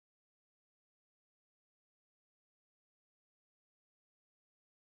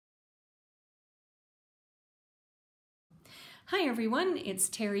Hi everyone, it's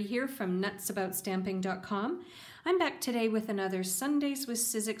Terry here from nutsaboutsstamping.com. I'm back today with another Sundays with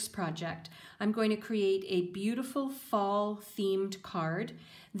Sizzix project. I'm going to create a beautiful fall themed card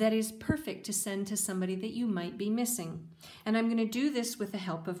that is perfect to send to somebody that you might be missing. And I'm going to do this with the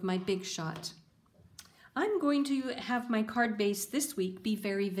help of my Big Shot. I'm going to have my card base this week be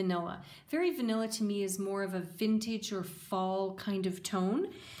very vanilla. Very vanilla to me is more of a vintage or fall kind of tone.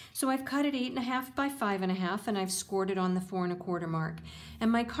 So I've cut it 8.5 by 5.5 and I've scored it on the 4.25 mark.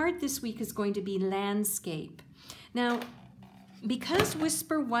 And my card this week is going to be landscape. Now, because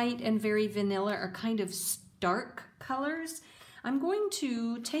Whisper White and Very Vanilla are kind of stark colors, I'm going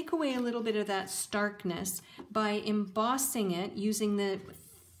to take away a little bit of that starkness by embossing it using the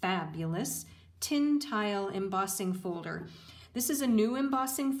fabulous Tin Tile embossing folder. This is a new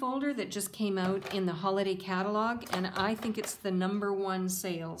embossing folder that just came out in the holiday catalog, and I think it's the #1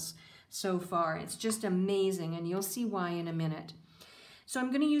 sales so far. It's just amazing, and you'll see why in a minute. So I'm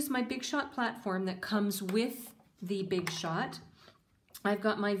going to use my Big Shot platform that comes with the Big Shot. I've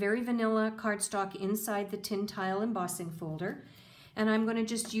got my Very Vanilla cardstock inside the Tin Tile embossing folder, and I'm going to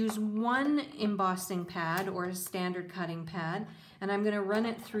just use one embossing pad or a standard cutting pad, and I'm going to run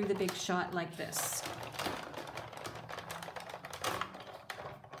it through the Big Shot like this.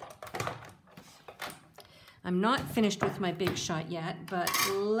 I'm not finished with my Big Shot yet, but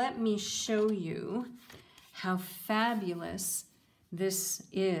let me show you how fabulous this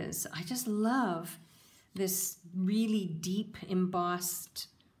is. I just love this really deep embossed,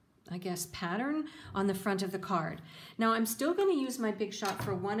 I guess, pattern on the front of the card. Now I'm still going to use my Big Shot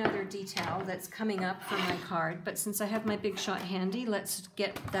for one other detail that's coming up for my card, but since I have my Big Shot handy, let's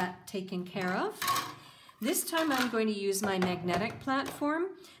get that taken care of. This time I'm going to use my magnetic platform.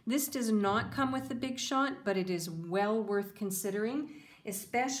 This does not come with the Big Shot, but it is well worth considering,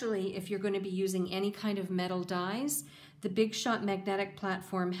 especially if you're going to be using any kind of metal dies. The Big Shot magnetic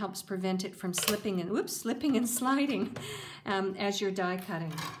platform helps prevent it from slipping and sliding as you're die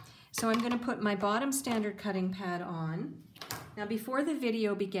cutting. So I'm going to put my bottom standard cutting pad on. Now before the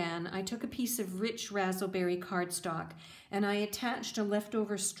video began, I took a piece of rich raspberry cardstock and I attached a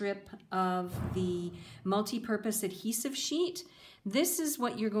leftover strip of the multi-purpose adhesive sheet. This is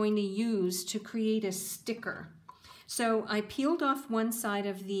what you're going to use to create a sticker. So I peeled off one side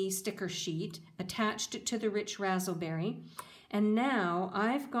of the sticker sheet, attached it to the rich raspberry, and now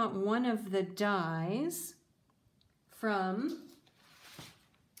I've got one of the dies from,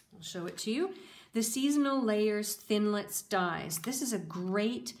 I'll show it to you, the Seasonal Layers Thinlits dies. This is a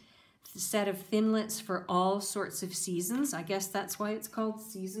great set of thinlits for all sorts of seasons. I guess that's why it's called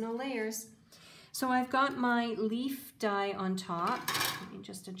Seasonal Layers. So I've got my leaf die on top. Let me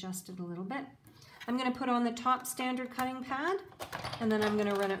just adjust it a little bit. I'm going to put on the top standard cutting pad, and then I'm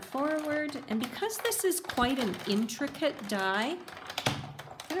going to run it forward. And because this is quite an intricate die,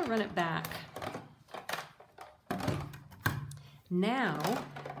 I'm going to run it back. Now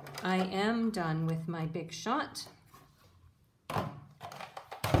I am done with my Big Shot,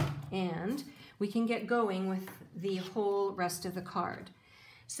 and we can get going with the whole rest of the card.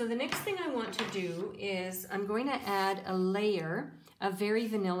 So the next thing I want to do is I'm going to add a layer of Very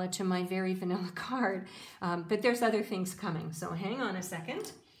Vanilla to my Very Vanilla card, but there's other things coming, so hang on a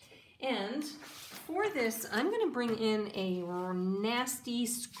second. And for this, I'm going to bring in a nasty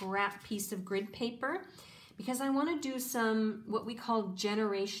scrap piece of grid paper because I want to do some what we call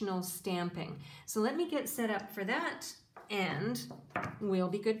generational stamping. So let me get set up for that and we'll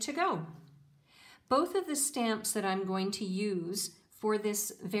be good to go. Both of the stamps that I'm going to use for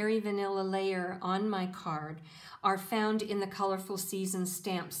this Very Vanilla layer on my card are found in the Colorful Seasons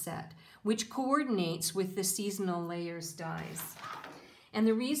stamp set, which coordinates with the Seasonal Layers dies. And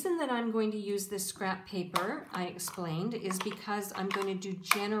the reason that I'm going to use this scrap paper, I explained, is because I'm going to do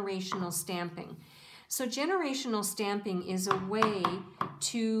generational stamping. So generational stamping is a way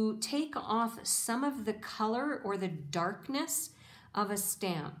to take off some of the color or the darkness of a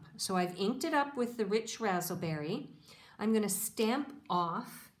stamp. So I've inked it up with the rich raspberry. I'm going to stamp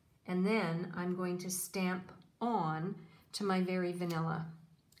off, and then I'm going to stamp on to my Very Vanilla.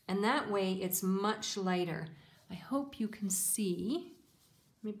 And that way it's much lighter. I hope you can see.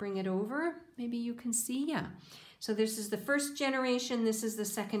 Let me bring it over. Maybe you can see, yeah. So this is the first generation, this is the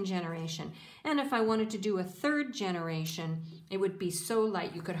second generation. And if I wanted to do a third generation, it would be so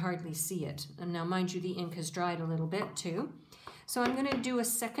light you could hardly see it. And now mind you, the ink has dried a little bit too. So I'm going to do a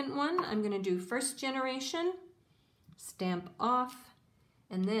second one. I'm going to do first generation, stamp off,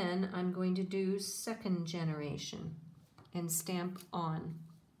 and then I'm going to do second generation and stamp on,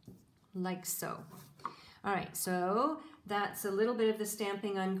 like so. All right, so that's a little bit of the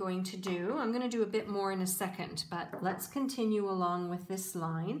stamping I'm going to do. I'm going to do a bit more in a second, but let's continue along with this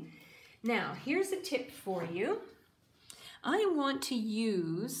line. Now, here's a tip for you. I want to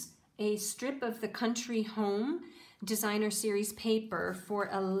use a strip of the Country Home Designer Series paper for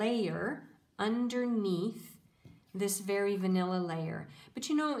a layer underneath this very vanilla layer. But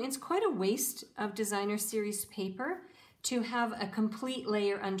you know, it's quite a waste of Designer Series paper to have a complete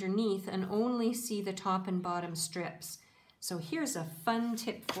layer underneath and only see the top and bottom strips. So here's a fun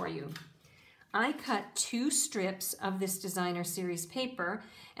tip for you. I cut 2 strips of this Designer Series paper,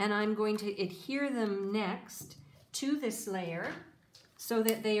 and I'm going to adhere them next to this layer so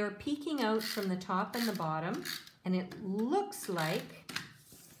that they are peeking out from the top and the bottom, and it looks like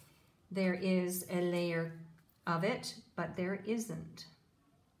there is a layer of it, but there isn't.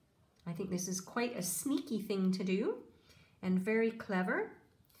 I think this is quite a sneaky thing to do and very clever,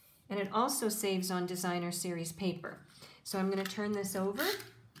 and it also saves on Designer Series paper. So I'm going to turn this over,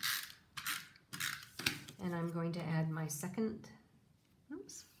 and I'm going to add my second,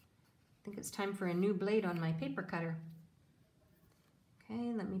 oops, I think it's time for a new blade on my paper cutter.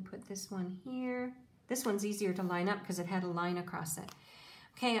 Okay, let me put this one here. This one's easier to line up because it had a line across it.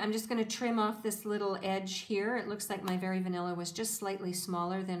 Okay, I'm just going to trim off this little edge here. It looks like my Very Vanilla was just slightly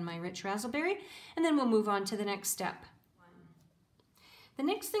smaller than my Rich Razzleberry, and then we'll move on to the next step. The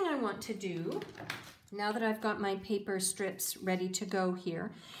next thing I want to do, now that I've got my paper strips ready to go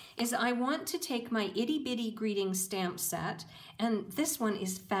here, is I want to take my Itty Bitty Greeting stamp set, and this one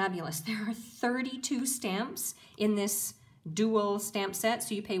is fabulous. There are 32 stamps in this dual stamp set,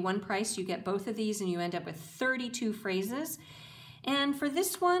 so you pay one price, you get both of these, and you end up with 32 phrases. And for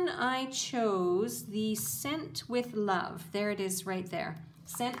this one, I chose the Scent with Love. There it is right there,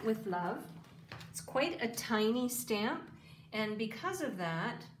 Scent with Love. It's quite a tiny stamp, and because of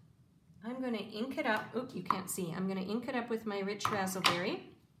that, I'm going to ink it up. Oop, you can't see. I'm going to ink it up with my Rich Razzleberry,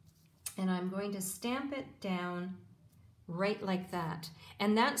 and I'm going to stamp it down right like that.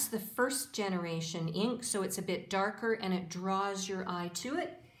 And that's the first generation ink, so it's a bit darker and it draws your eye to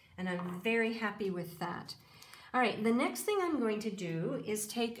it, and I'm very happy with that. All right, the next thing I'm going to do is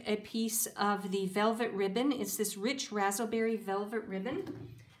take a piece of the velvet ribbon. It's this Rich Razzleberry velvet ribbon.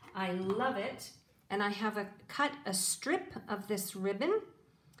 I love it, and I have cut a strip of this ribbon,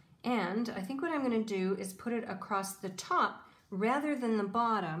 and I think what I'm going to do is put it across the top rather than the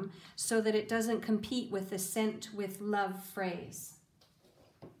bottom so that it doesn't compete with the Scent with Love phrase.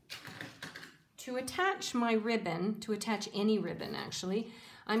 To attach my ribbon, to attach any ribbon actually,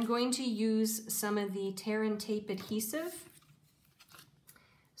 I'm going to use some of the tear and tape adhesive.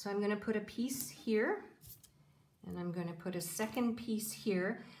 So I'm going to put a piece here, and I'm going to put a second piece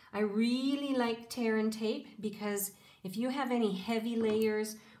here. I really like tear and tape because if you have any heavy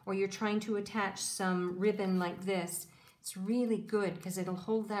layers or you're trying to attach some ribbon like this, it's really good because it'll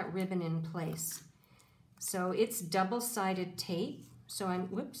hold that ribbon in place. So it's double-sided tape. So I'm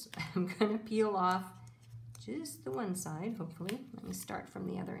going to peel off just the one side, hopefully. Let me start from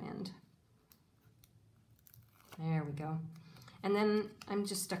the other end. There we go. And then I'm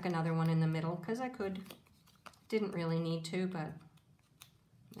just stuck another one in the middle because I could. Didn't really need to, but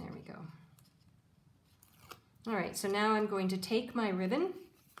there we go. All right, so now I'm going to take my ribbon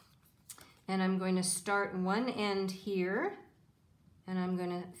and I'm going to start one end here, and I'm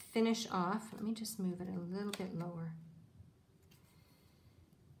going to finish off. Let me just move it a little bit lower.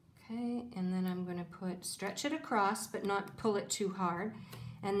 Okay, and then I'm going to stretch it across, but not pull it too hard,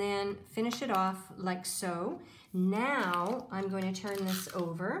 and then finish it off like so. Now I'm going to turn this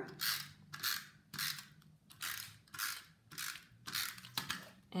over,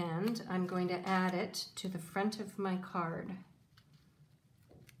 and I'm going to add it to the front of my card.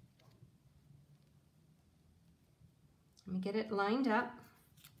 Let me get it lined up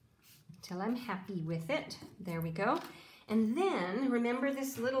until I'm happy with it. There we go. And then, remember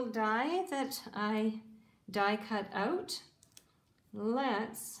this little die that I die cut out?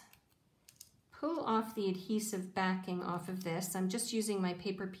 Let's pull off the adhesive backing off of this. I'm just using my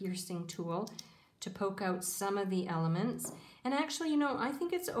paper piercing tool to poke out some of the elements. And actually, you know, I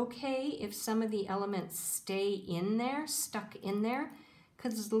think it's okay if some of the elements stay in there, stuck in there,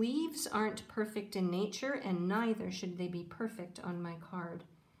 because leaves aren't perfect in nature, and neither should they be perfect on my card.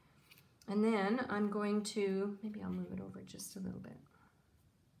 And then I'm going to, maybe I'll move it over just a little bit,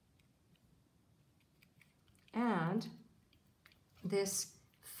 add this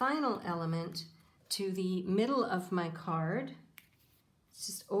final element to the middle of my card. It's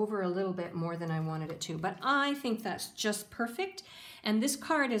just over a little bit more than I wanted it to, but I think that's just perfect. And this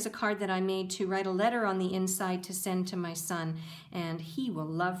card is a card that I made to write a letter on the inside to send to my son, and he will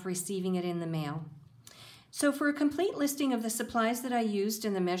love receiving it in the mail. So for a complete listing of the supplies that I used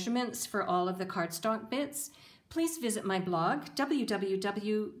and the measurements for all of the cardstock bits, please visit my blog,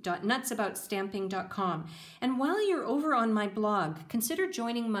 www.nutsaboutsstamping.com. And while you're over on my blog, consider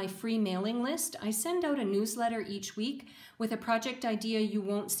joining my free mailing list. I send out a newsletter each week with a project idea you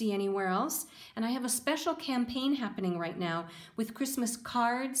won't see anywhere else. And I have a special campaign happening right now with Christmas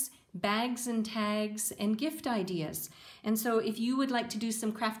cards, bags and tags, and gift ideas. And so if you would like to do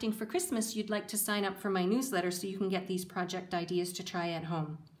some crafting for Christmas, you'd like to sign up for my newsletter so you can get these project ideas to try at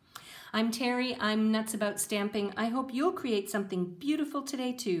home. I'm Terry, I'm Nuts About Stamping. I hope you'll create something beautiful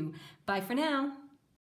today too. Bye for now.